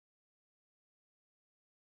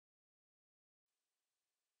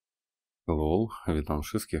Hello, witam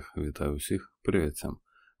wszystkich, witam всех, привет всем.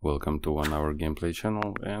 Welcome to One Hour Gameplay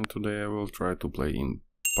channel, and today I will try to play in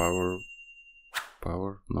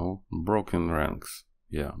Broken Ranks.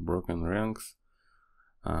 Yeah, Broken Ranks.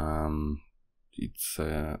 It's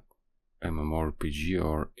a MMORPG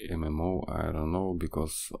or MMO, I don't know,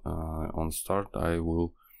 because on start I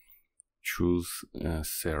will choose a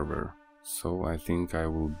server. So I think I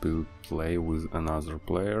will play with another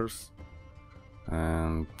players,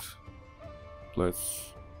 and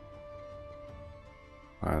let's,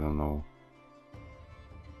 I don't know,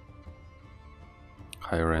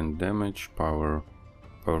 high range damage,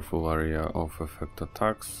 powerful area of effect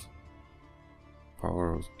attacks,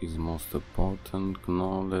 power is most important,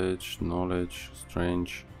 knowledge,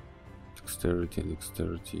 strength,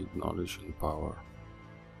 dexterity, knowledge and power.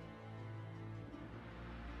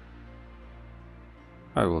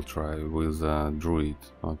 I will try with a druid,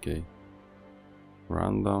 okay.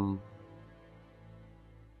 Random.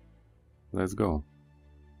 Let's go.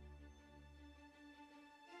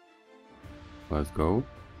 Let's go.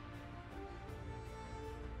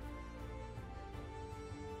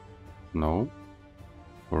 No.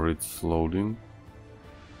 Or it's loading.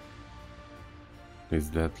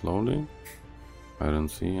 Is that loading? I don't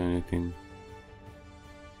see anything.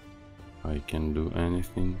 I can do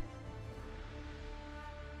anything.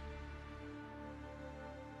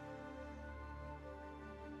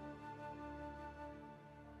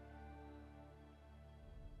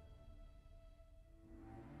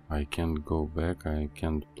 I can't go back, I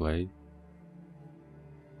can't play.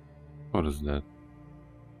 What is that?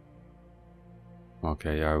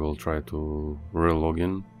 Okay, I will try to re-log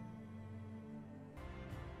in.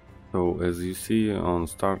 So as you see on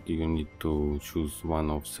start, you need to choose one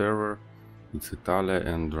of server. It's Italia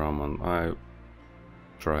and Drummond. I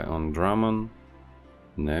try on Drummond.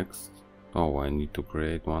 Next. Oh, I need to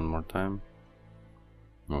create one more time.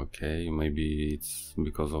 Okay, maybe it's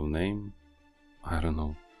because of name. I don't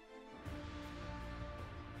know.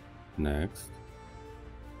 Next.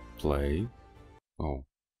 Play. Oh,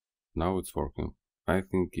 now it's working. I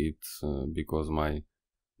think it's because my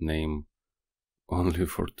name only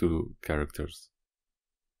for 2 characters.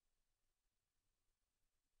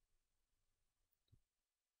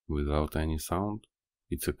 Without any sound.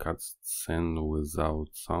 It's a cutscene without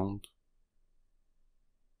sound.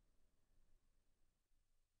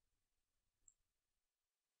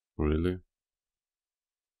 Really?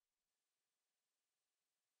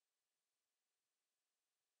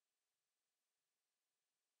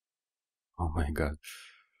 Oh my god.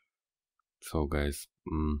 So guys,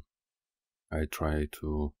 I try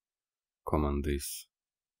to comment this.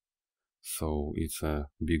 So it's a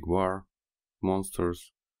big war,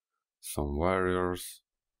 monsters, some warriors,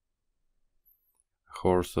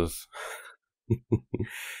 horses,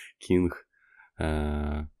 king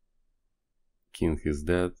is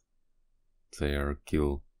dead, they are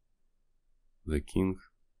kill the king.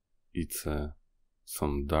 It's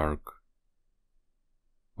some dark,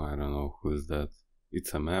 I don't know who is that.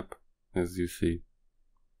 It's a map, as you see.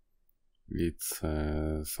 It's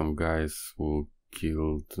some guys who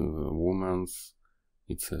killed women.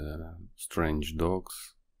 It's strange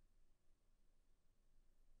dogs.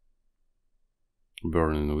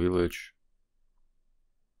 Burning village.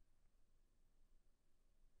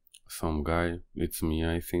 Some guy. It's me,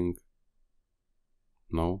 I think.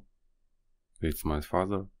 No. It's my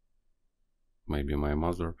father. Maybe my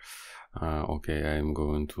mother. Okay, I'm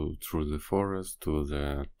going through the forest to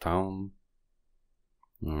the town.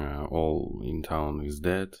 All in town is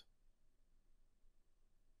dead.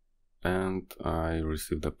 And I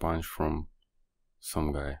received a punch from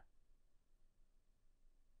some guy.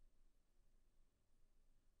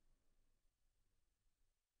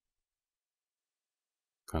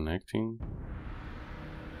 Connecting.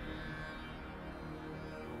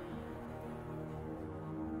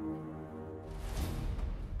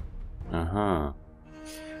 Aha.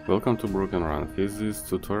 Welcome to Broken Ranks. This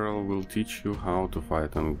tutorial will teach you how to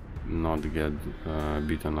fight and not get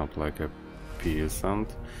beaten up like a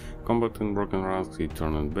peasant. Combat in Broken Ranks is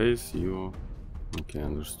turn-based. Okay,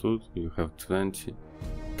 understood. You have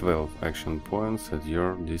 12 action points at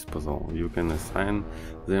your disposal. You can assign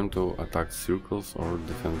them to attack circles or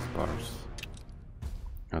defense bars.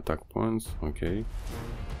 Attack points, okay.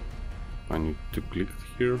 I need to click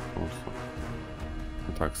here also.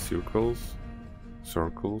 Attack circles,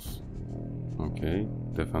 okay.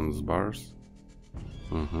 Defense bars.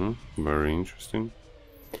 Very interesting.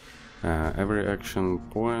 Every action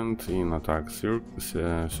point in attack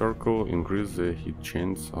circle increase the hit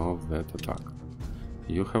chance of that attack.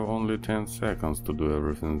 You have only 10 seconds to do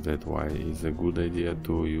everything. That's why it's a good idea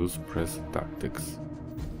to use press tactics.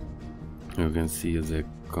 You can see the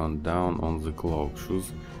countdown on the clock.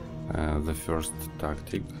 Choose the first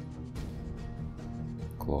tactic.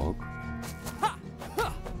 Clock.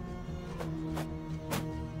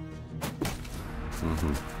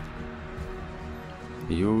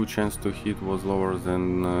 Your chance to hit was lower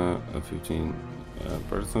than 15%.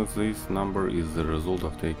 This number is the result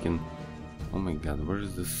of taking... Oh my god, where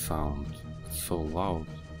is the sound? It's so loud.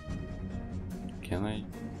 Can I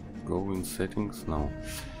go in settings? No.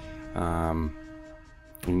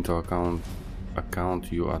 Into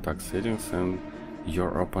account your attack settings and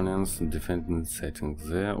your opponent's defending settings.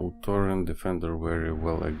 The Utorian defender very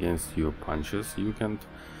well against your punches. You can't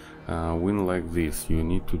win like this. You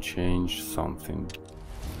need to change something.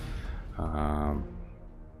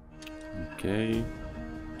 Okay,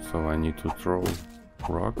 so I need to throw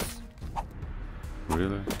rocks.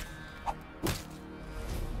 Really?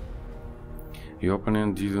 Your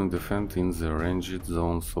opponent didn't defend in the ranged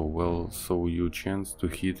zone so well, so your chance to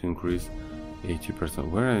hit increase 80%.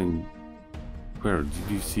 Where did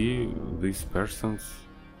you see these persons?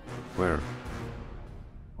 Where?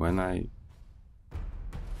 When I...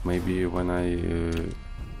 Maybe when I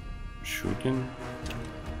shooting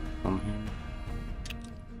on him?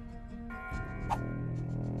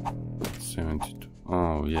 72.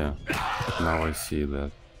 Oh yeah, now I see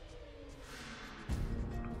that.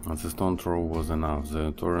 The stone throw was enough.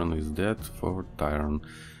 The Taernian is dead for Taernian.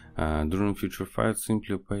 During future fights,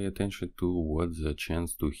 simply pay attention to what the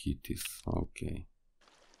chance to hit is. Okay.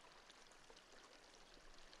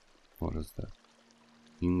 What is that?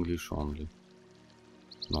 English only.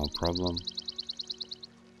 No problem.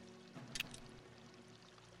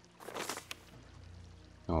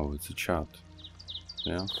 Oh, it's a chat.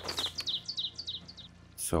 Yeah.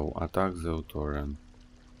 So, attack the Utorian.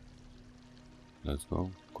 Let's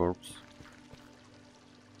go. Corpse.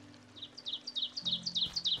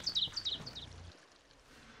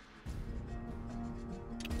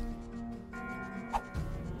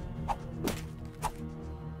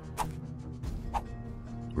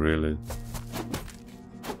 Really?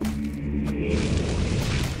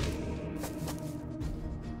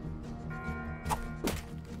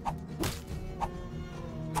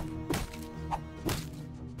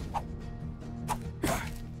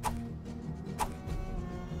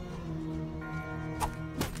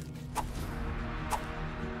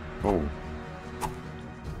 Oh,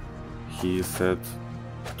 he said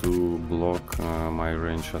to block my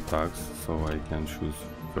range attacks, so I can choose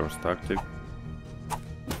first tactic.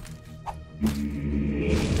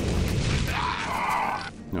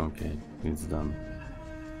 Okay, it's done.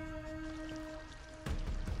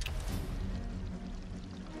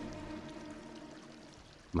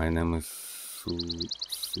 My name is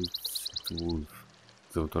Wolf.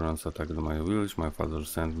 The Utorians attacked my village. My father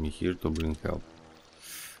sent me here to bring help.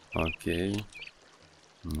 Okay.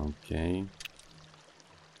 Okay.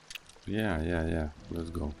 Yeah. Let's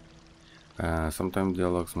go. Sometimes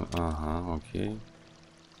dialogues. Okay.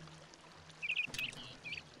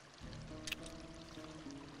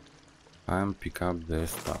 I'm pick up the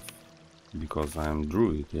stuff because I'm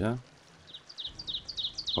druid. Yeah.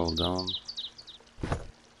 Hold down.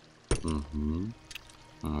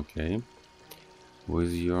 Okay.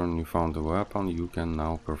 With your newfound weapon, you can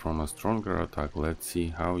now perform a stronger attack. Let's see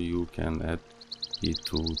how you can add it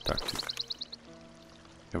to tactic.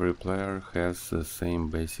 Every player has the same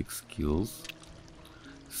basic skills.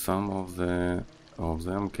 Some of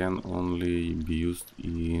them can only be used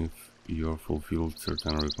if you fulfill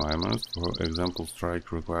certain requirements. For example,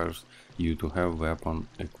 strike requires you to have weapon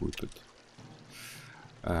equipped.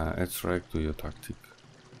 Add strike to your tactic.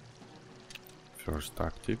 First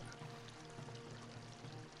tactic.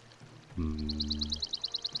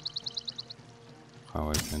 How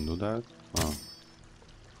I can do that?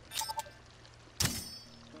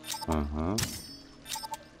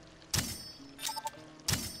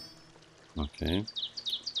 Okay.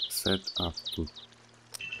 Set up to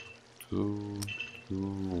 2,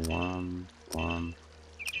 1, 1,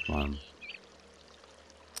 1.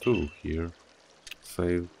 2 here.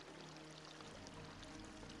 Save.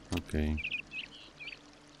 Okay.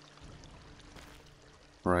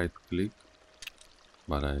 Right click,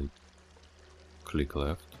 but I click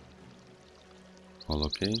left. All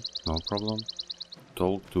okay, no problem.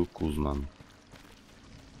 Talk to Kuzman.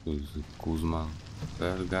 Who's Kuzman?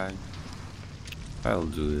 That guy? I'll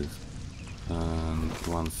do this. And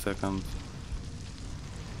 1 second.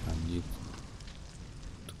 I need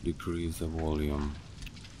to decrease the volume.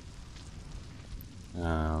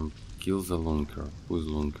 Kill the Lunker. Who's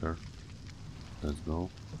Lunker? Let's go.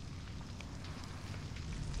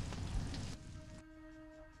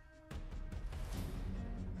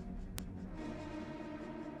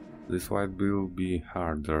 This fight will be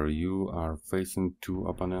harder. You are facing two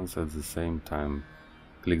opponents at the same time.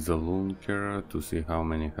 Click the lunker to see how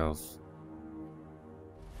many health.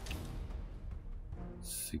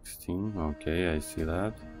 16, okay, I see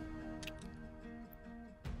that.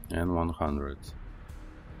 And 100.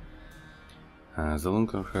 The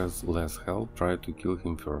lunker has less health, try to kill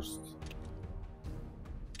him first.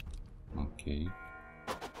 Okay.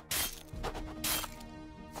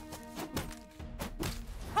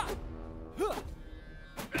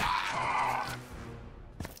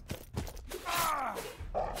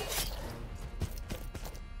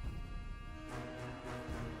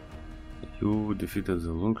 You defeated the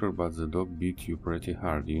lunker, but the dog beat you pretty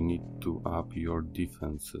hard. You need to up your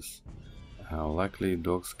defenses. Likely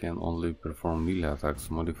dogs can only perform melee attacks.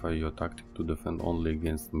 Modify your tactic to defend only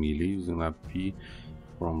against melee using AP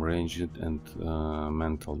from ranged and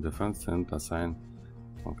mental defense and assign.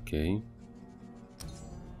 Okay.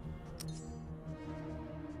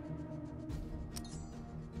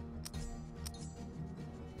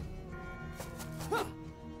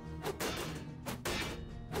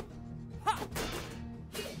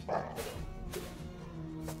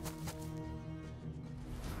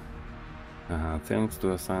 Thanks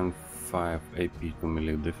to assign 5 AP to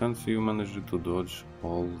melee defense, you managed to dodge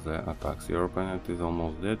all the attacks. Your opponent is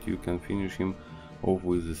almost dead. You can finish him off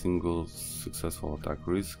with a single successful attack.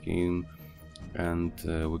 Risk in and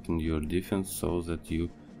weaken your defense so that you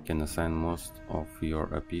can assign most of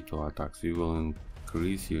your AP to attacks. You will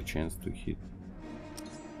increase your chance to hit.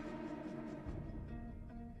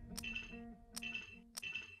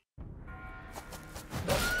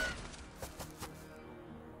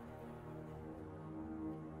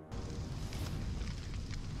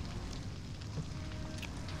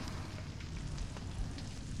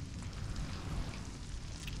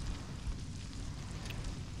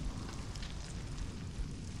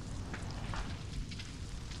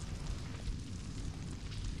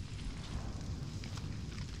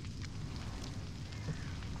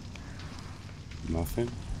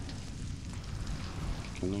 Nothing.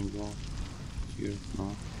 Can I go here?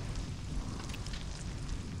 No.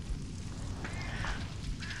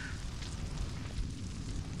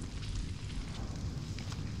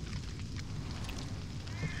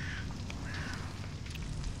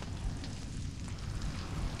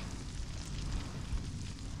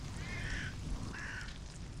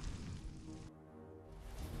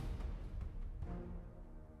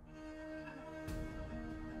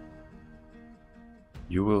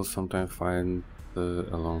 You will sometimes find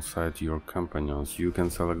alongside your companions. You can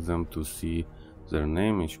select them to see their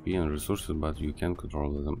name, HP and resources, but you can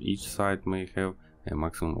control them. Each side may have a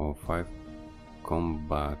maximum of 5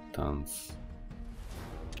 combatants.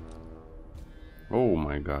 Oh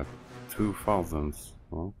my god, 2000.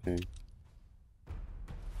 Okay.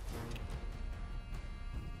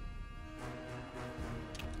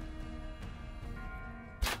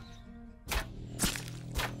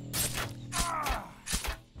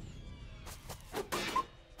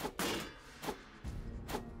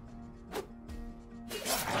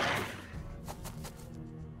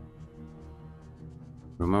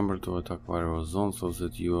 Remember to attack various zones so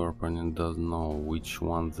that your opponent doesn't know which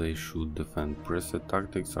one they should defend. Preset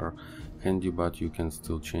tactics are handy, but you can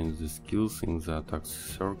still change the skills in the attack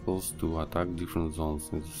circles to attack different zones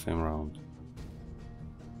in the same round.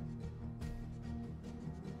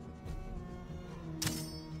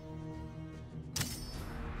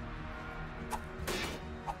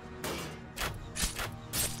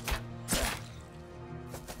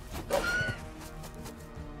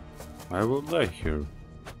 I will die here.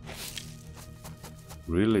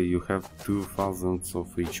 Really, you have 2000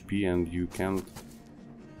 of HP and you can't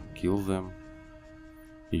kill them?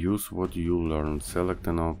 Use what you learned. Select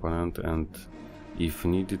an opponent and, if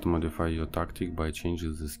needed, modify your tactic by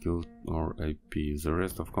changing the skill or AP. The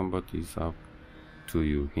rest of combat is up to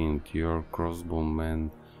you. Hint, your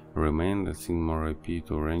crossbowmen remain assign more AP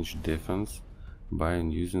to range defense by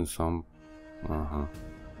using some...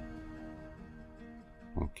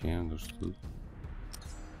 Okay, understood.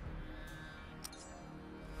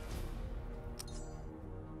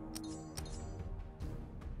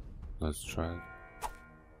 Let's try it.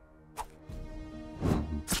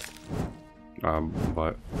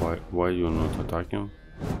 But why you not attacking?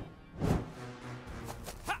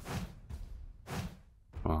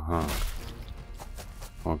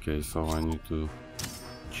 Okay, so I need to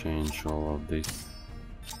change all of this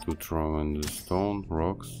to throw in the stone,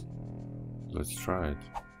 rocks. Let's try it.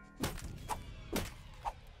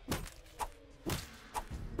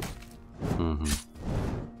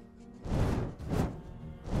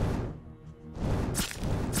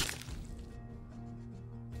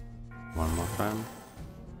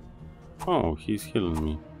 Oh, he's healing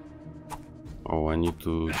me. Oh, I need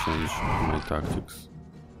to change my tactics.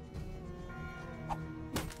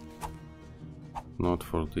 Not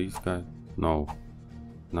for this guy. No.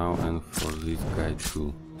 Now and for this guy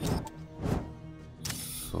too.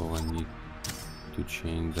 So I need to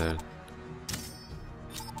change that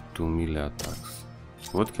to melee attacks.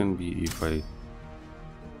 What can be if I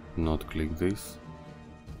not click this?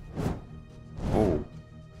 Oh,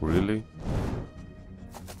 really?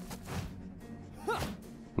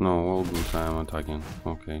 No, all good, I am attacking.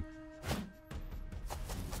 Okay.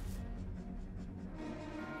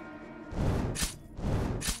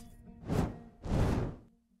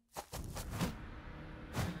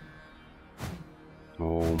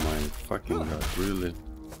 Oh my fucking god, really?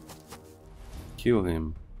 Kill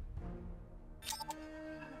him.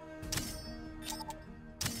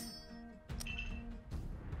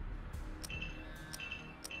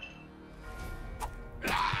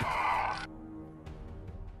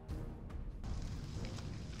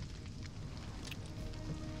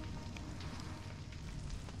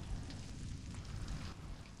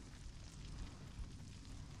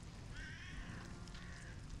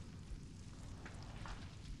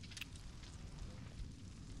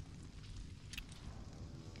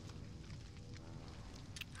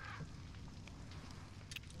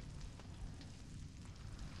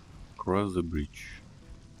 Cross the bridge.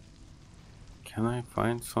 Can I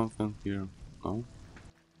find something here? No?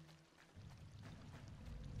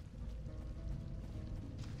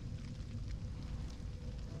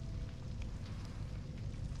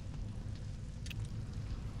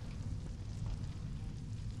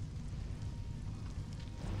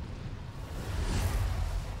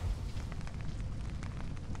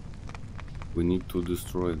 We need to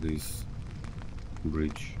destroy this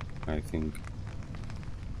bridge, I think.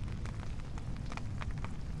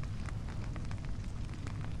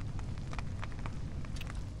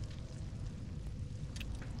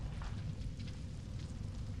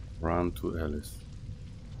 Run to Alice.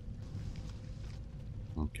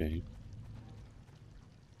 Okay.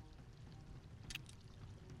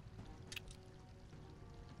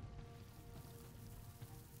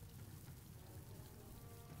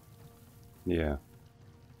 Yeah.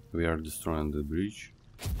 We are destroying the bridge.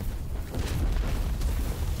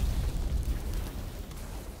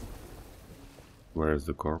 Where's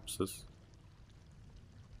the corpses?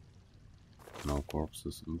 No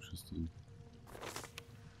corpses, interesting.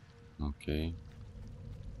 Okay.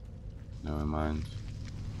 Never mind.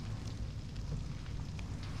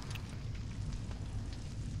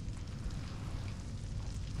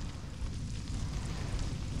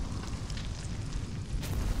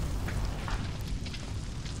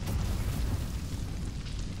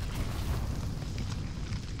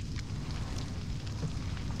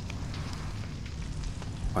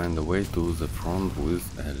 Find a way to the front with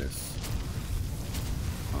Alice.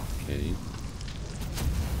 Okay.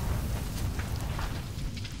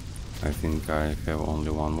 I think I have only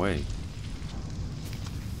one way.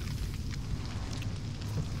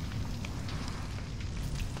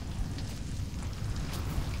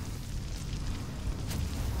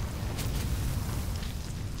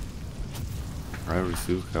 I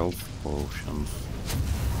receive health potions.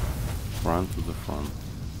 Run to the front.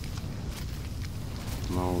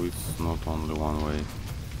 No, it's not only one way.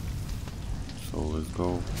 So let's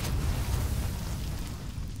go.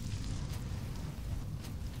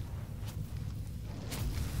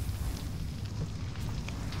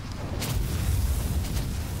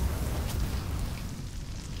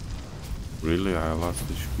 Really, I lost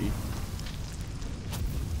HP?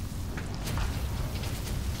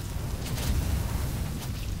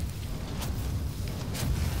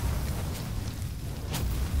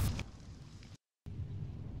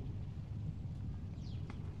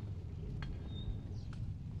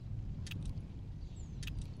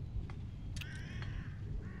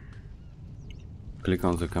 Click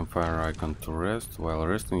on the campfire icon to rest. While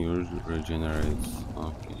resting, you regenerates.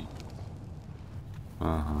 Okay.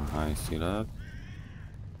 I see that.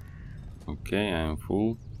 Okay, I am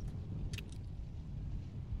full.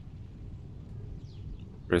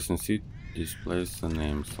 Pressing C displays the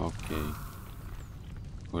names. Okay.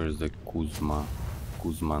 Where's the Kuzman?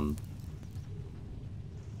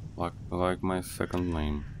 Like my second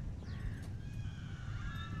name.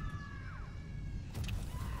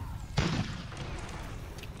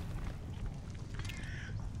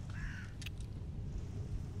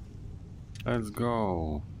 Let's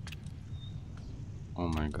go. Oh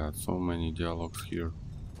my god, so many dialogues here.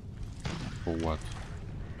 For what?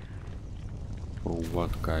 For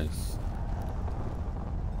what, guys?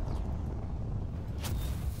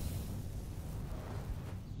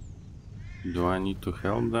 Do I need to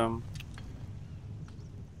help them?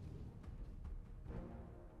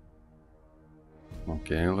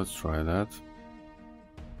 Okay, let's try that.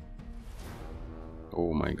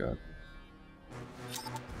 Oh my god.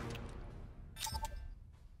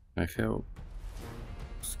 I have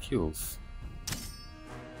skills.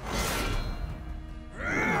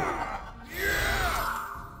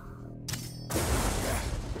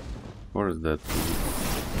 What is that?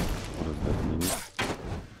 What does that mean?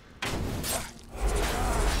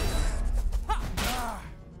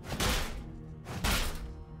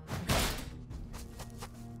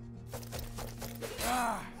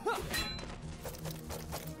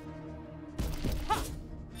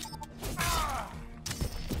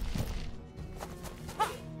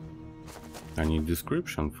 I need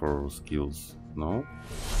description for skills, no?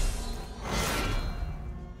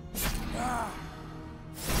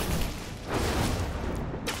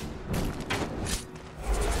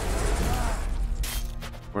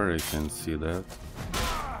 Where I can see that?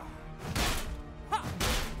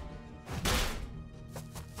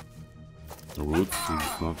 Roots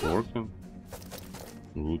is not working.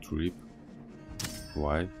 Root rip.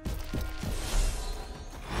 Why?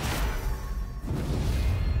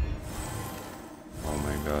 Oh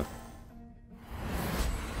my god.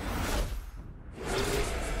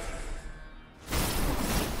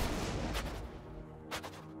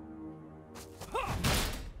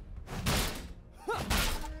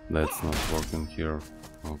 That's not working here.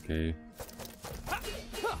 Okay.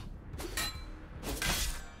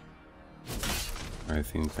 I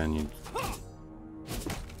think I need...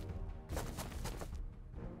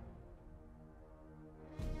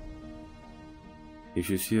 If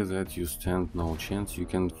you see that you stand no chance, you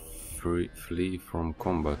can flee from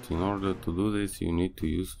combat. In order to do this, you need to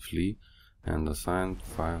use flee and assign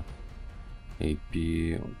 5 AP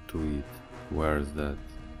to it. Where is that?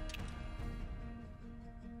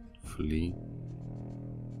 Flee.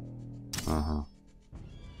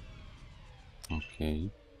 Okay.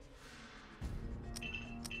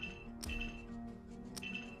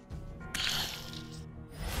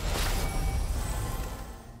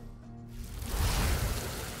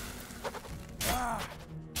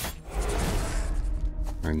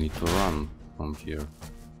 I need to run from here.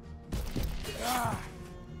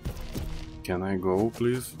 Can I go,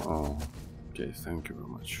 please? Oh, okay, thank you very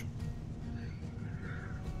much.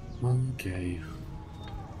 Okay.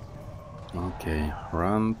 Okay,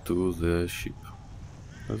 run to the ship.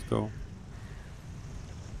 Let's go.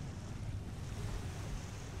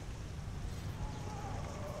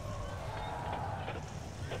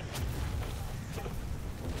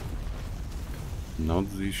 Not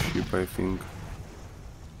this ship, I think.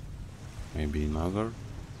 Maybe another.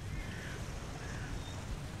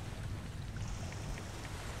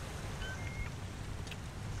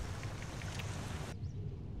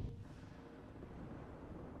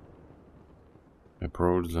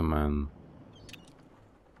 Approach the man.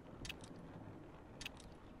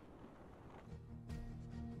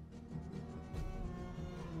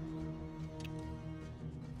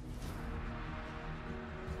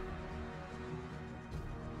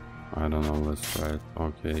 I don't know, let's try it.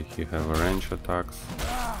 Okay, he have a range attacks.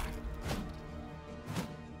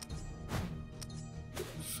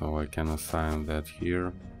 So I can assign that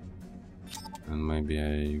here. And maybe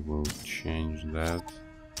I will change that.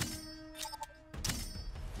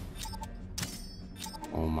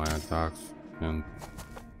 All my attacks and...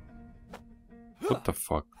 What the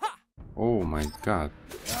fuck? Oh my god.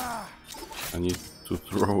 I need to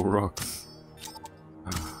throw rocks.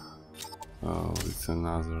 Oh, it's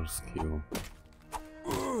another skill.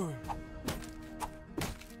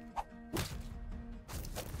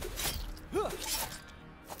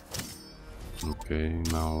 Okay,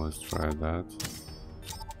 now let's try that.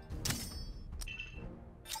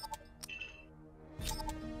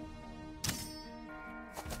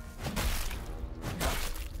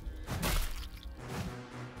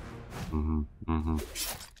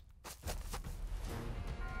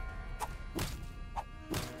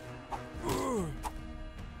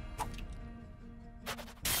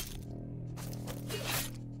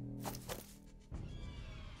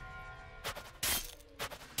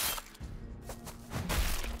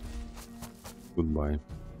 Goodbye.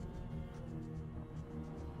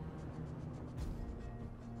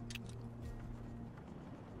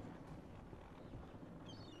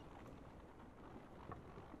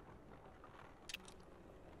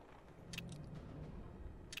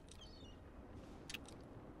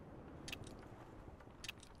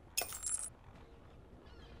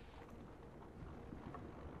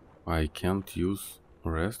 I can't use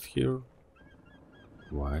rest here?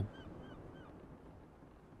 Why?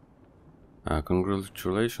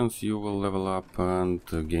 Congratulations, you will level up and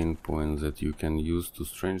gain points that you can use to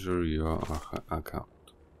stranger your account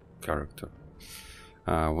character.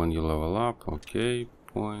 When you level up, okay,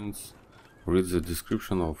 points. Read the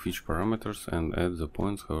description of each parameters and add the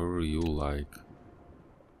points however you like.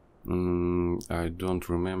 I don't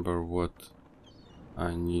remember what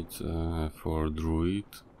I need for druid.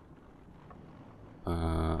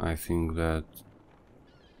 I think that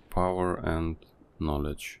power and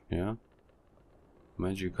knowledge, yeah?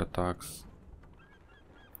 Magic attacks,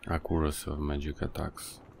 accuracy of magic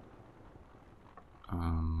attacks,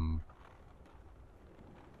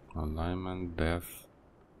 alignment, death,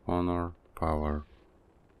 honor, power.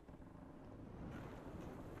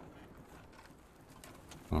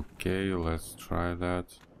 Okay, let's try that.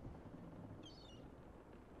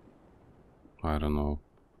 I don't know.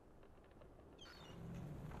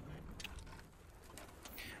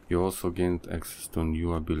 You also gained access to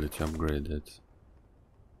new ability upgraded.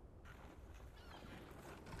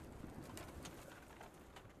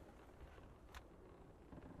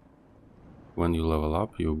 When you level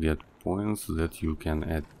up, you get points that you can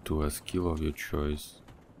add to a skill of your choice.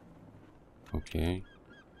 Okay.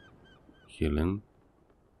 Healing.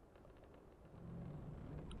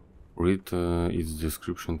 Read its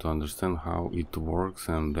description to understand how it works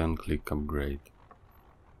and then click upgrade.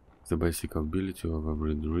 The basic ability of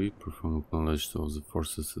every druid, profound knowledge of the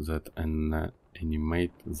forces that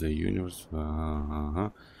animate the universe.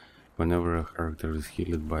 Whenever a character is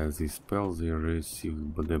healed by this spell, they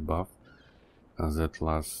receive the buff that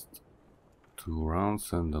lasts 2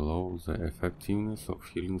 rounds and allows the effectiveness of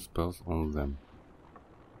healing spells on them.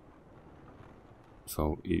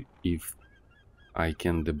 So if I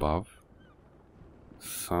can debuff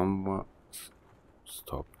some...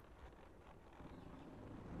 Stop.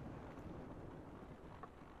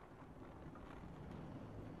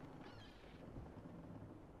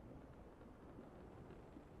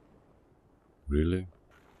 Really?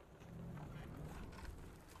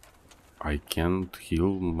 I can't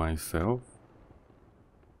heal myself?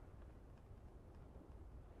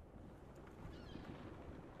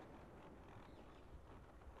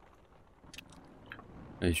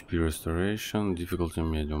 HP restoration, difficulty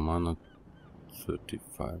medium, mana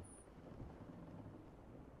 35.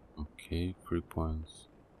 Okay, 3 points.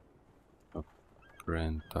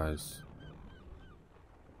 Apprentice.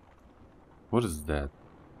 What is that?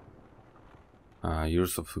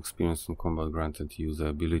 Years of experience in combat granted you the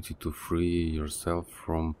ability to free yourself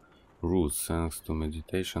from roots. Thanks to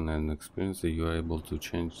meditation and experience, you are able to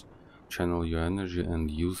channel your energy and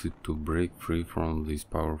use it to break free from this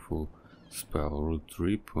powerful spell. Root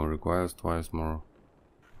Rip requires twice more.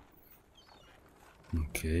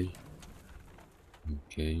 Okay.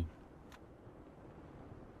 Okay.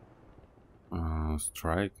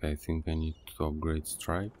 Strike. I think I need to upgrade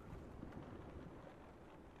strike.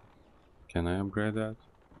 Can I upgrade that?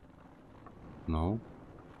 No.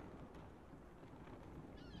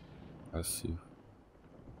 Passive.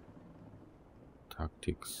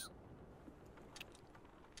 Tactics.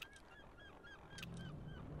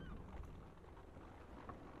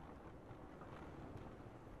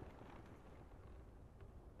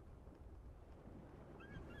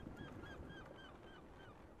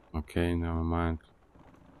 Okay, never mind.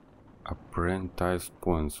 Apprentice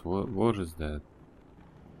points. What is that?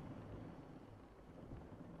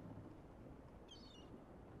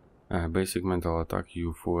 Basic mental attack,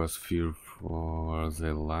 you force fear for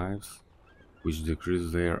their lives, which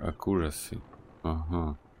decreases their accuracy.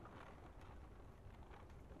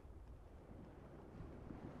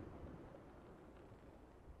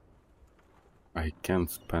 I can't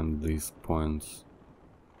spend these points.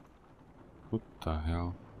 What the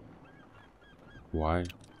hell? Why?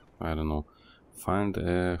 I don't know. Find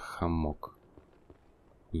a hammock.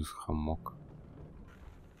 Use hammock.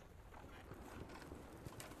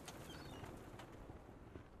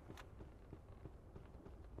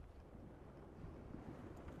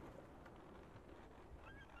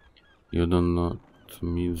 You do not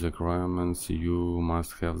meet the requirements. You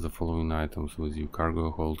must have the following items with you: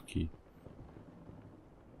 cargo hold key.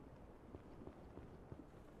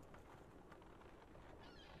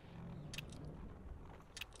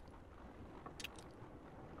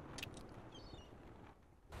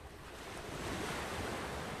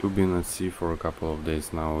 You've been at sea for a couple of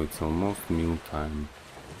days now. It's almost meal time.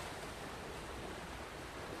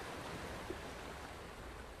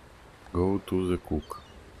 Go to the cook.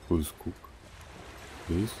 Who is cook?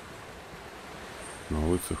 This?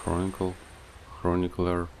 No, it's a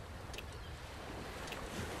chronicler.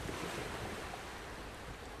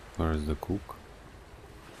 Where is the cook?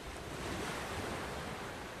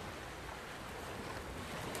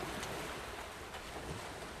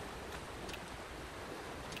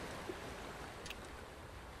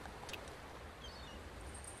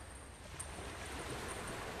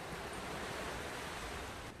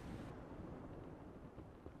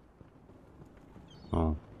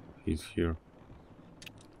 He's here.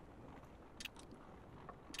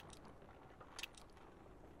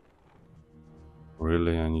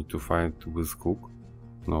 Really, I need to fight with cook?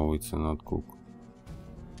 No, it's not cook.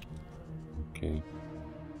 Okay.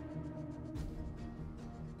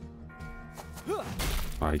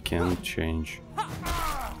 I can't change.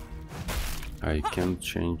 I can't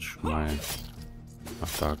change my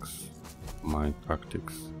attacks, my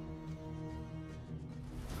tactics.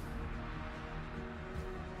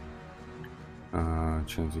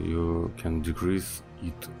 Chance you can decrease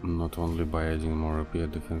it not only by adding more AP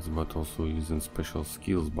defense, but also using special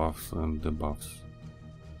skills, buffs and debuffs.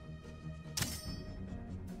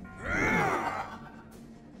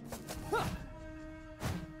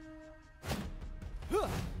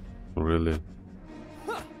 Really?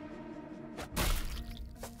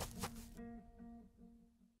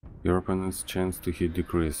 Your opponent's chance to hit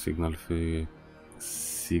decrease significantly,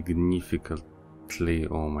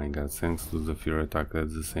 oh my god, thanks to the fear attack.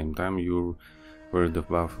 At the same time, you wear the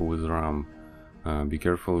buff with RAM. Be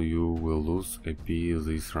careful, you will lose AP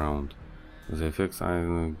this round. The effects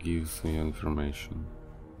item gives you information.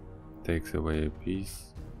 Takes away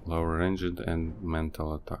APs, lower ranged and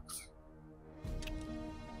mental attacks.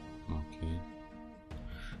 Okay.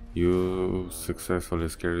 You successfully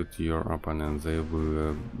scared your opponent. They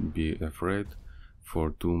will be afraid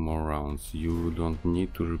for 2 more rounds. You don't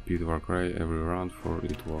need to repeat Warcry every round for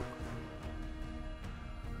it to work.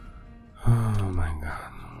 Oh my god.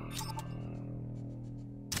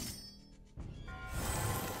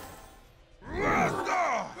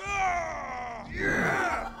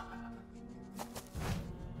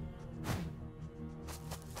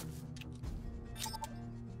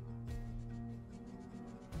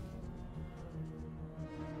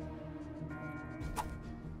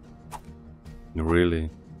 Really?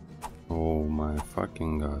 Oh my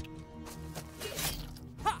fucking god.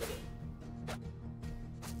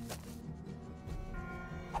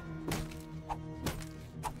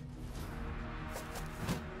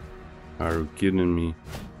 Are you kidding me?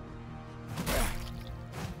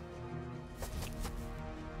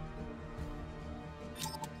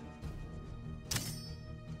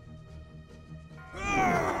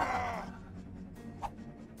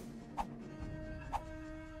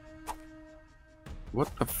 What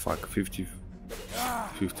the fuck?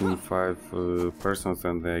 55%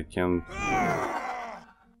 and I can...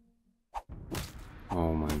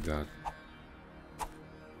 Oh my god.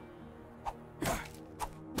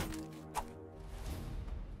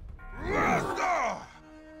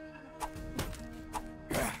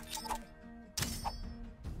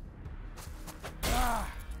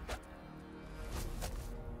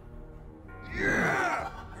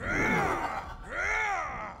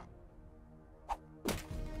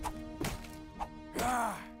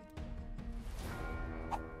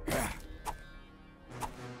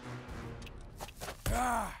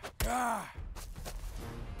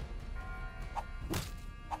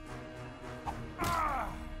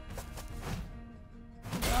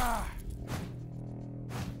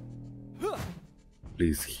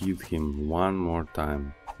 Please hit him one more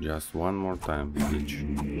time. Just one more time, bitch.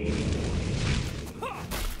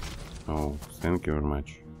 Oh, thank you very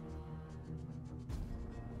much.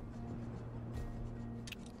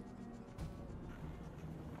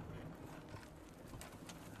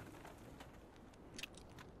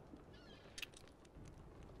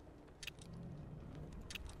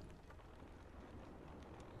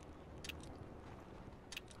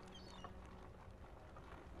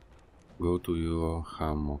 Go to your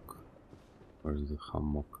hammock. Where is the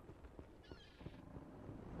hammock?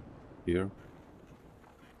 Here?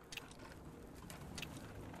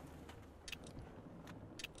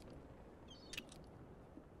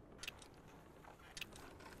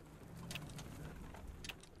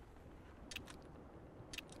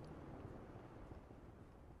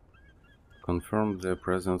 Confirm the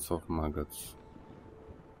presence of maggots.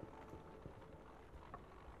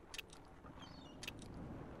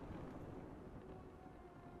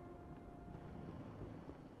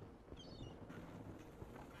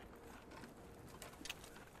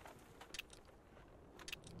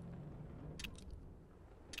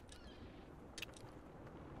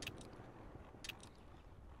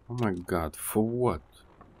 Oh my god, for what?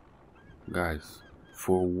 Guys,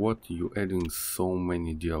 for what you adding so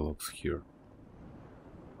many dialogues here?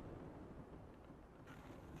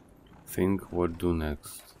 Think what do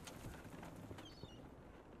next.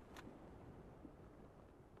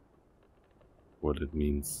 What it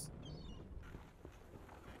means.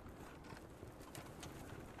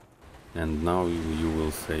 And now you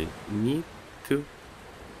will say, need to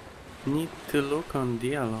look on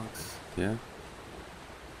dialogues, yeah?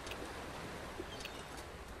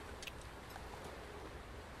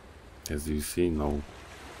 As you see, no.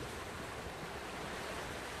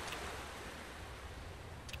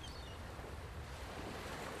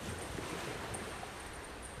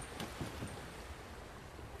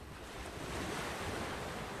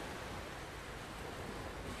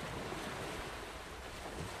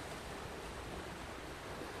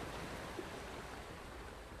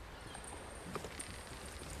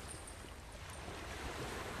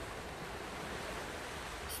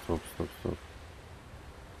 Stop.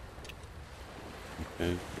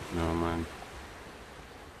 Okay, never mind.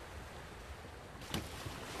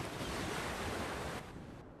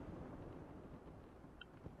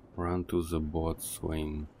 Run to the boat,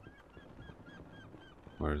 Swain.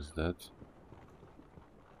 Where is that?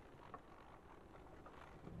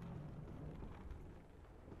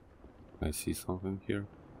 I see something here.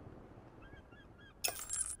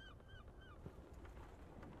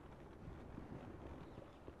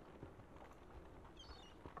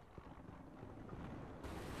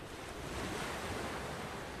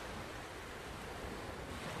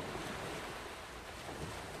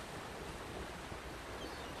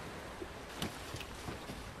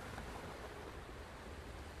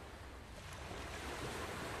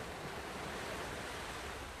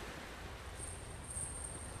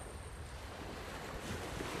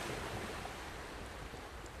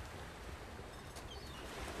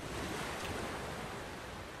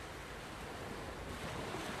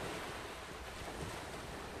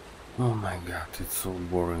 Oh my god, it's so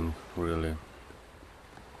boring, really.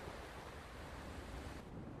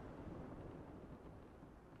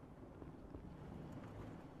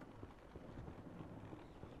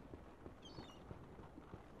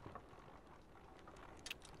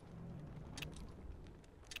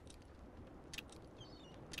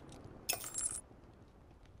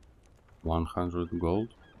 $100 gold.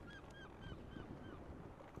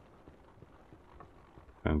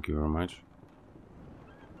 Thank you very much.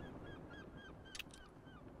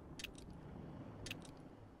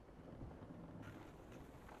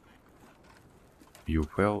 You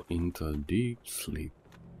fell into deep sleep.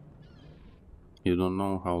 You don't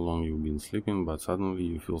know how long you've been sleeping, but suddenly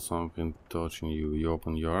you feel something touching you. You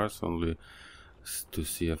open your eyes only to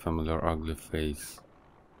see a familiar ugly face.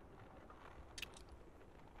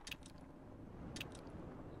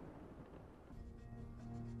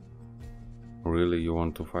 Really, you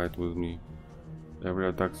want to fight with me? Every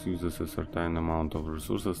attack uses a certain amount of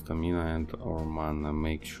resources, stamina and/or mana.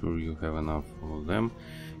 Make sure you have enough of them.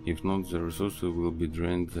 If not, the resources will be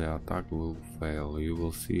drained, the attack will fail. You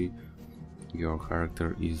will see your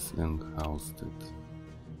character is exhausted.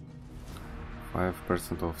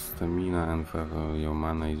 5% of stamina and 5 of your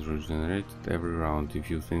mana is regenerated every round. If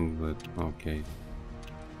you think that... okay.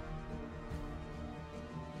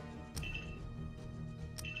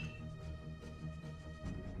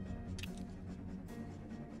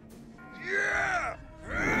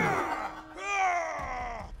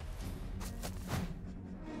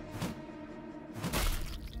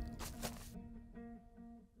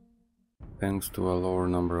 Thanks to a lower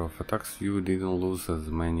number of attacks, you didn't lose as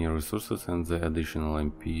many resources and the additional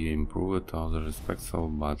MP improved other aspects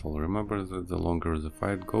of battle. Remember that the longer the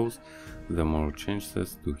fight goes, the more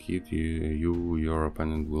chances to hit your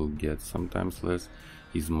opponent will get. Sometimes less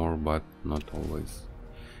is more, but not always.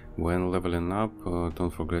 When leveling up, don't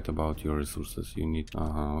forget about your resources. You need...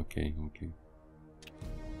 okay.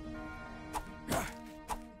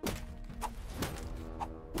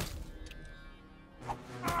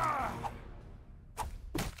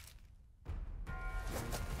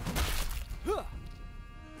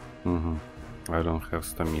 I don't have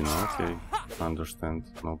stamina, okay, understand,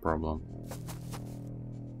 no problem.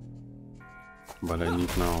 But I need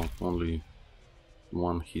now only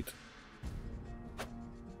one hit.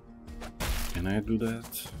 Can I do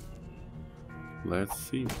that? Let's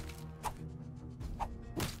see.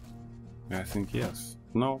 I think yes.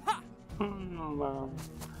 No? No.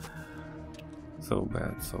 So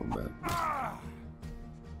bad.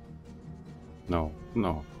 No.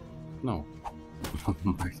 Oh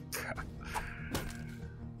my god.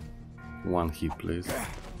 One hit, please.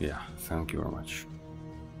 Yeah, thank you very much.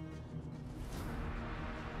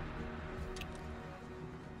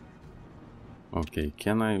 Okay,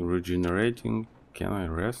 can I regenerating? Can I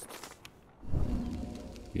rest?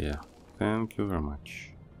 Yeah, thank you very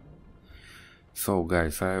much. So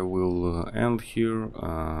guys, I will end here.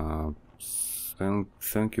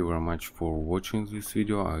 Thank you very much for watching this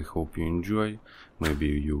video. I hope you enjoy. Maybe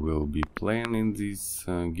you will be playing in this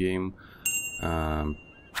game.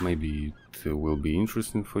 Maybe it will be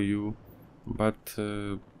interesting for you, but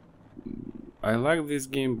I like this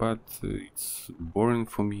game, but it's boring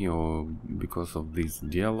for me, or because of these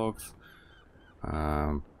dialogues.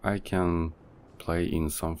 I can play in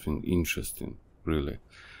something interesting, really.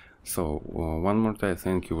 So, one more time,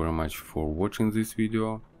 thank you very much for watching this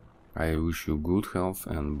video. I wish you good health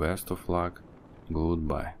and best of luck.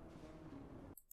 Goodbye.